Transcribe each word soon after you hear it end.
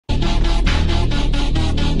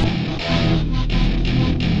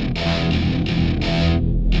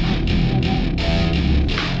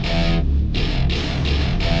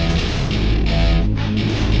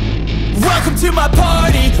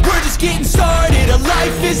getting started. A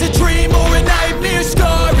life is a dream or a nightmare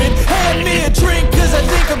scarring. Hand me a drink cause I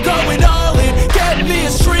think I'm going all in. Get me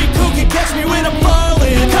a shrink who can catch me when I'm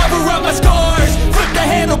falling. Cover up my scars, flip the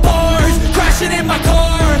handlebars, crashing in my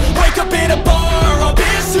car, wake up in a bar. I'll be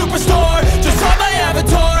a superstar, just on my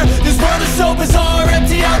avatar. This world is so bizarre,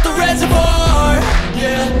 empty out the reservoir.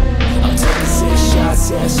 Yeah, I'm taking 6 shots,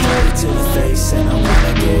 yeah, straight to the face. And I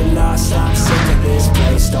wanna get lost, I'm sick of this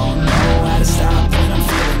place. Don't know how to stop when I'm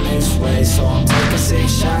feeling this way. So I'm taking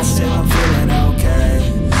 6 shots till I'm feeling okay.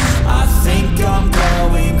 I think I'm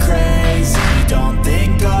going crazy, don't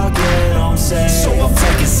think I'll get home safe. So I'm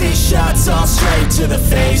taking 6 shots, all straight to the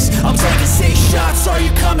face. I'm taking 6 shots, are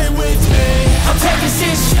you coming with me? I'm taking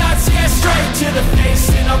 6 shots, yeah, straight to the face.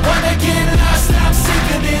 And I wanna get lost, I'm sick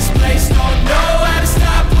of this place. Don't know how to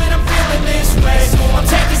stop when I'm feeling this way. So I'm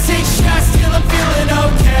taking 6 shots till I'm feeling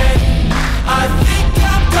okay. I think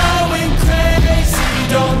I'm going crazy,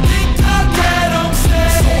 don't think I'll get home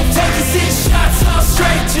safe. So I'm taking 6 shots, all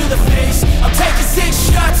straight to the face. I'm taking 6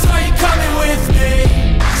 shots, are you coming with me?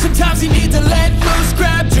 Sometimes you need to let loose,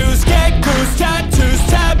 grab juice, get goose, tattoos,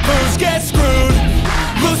 taboos, get screwed.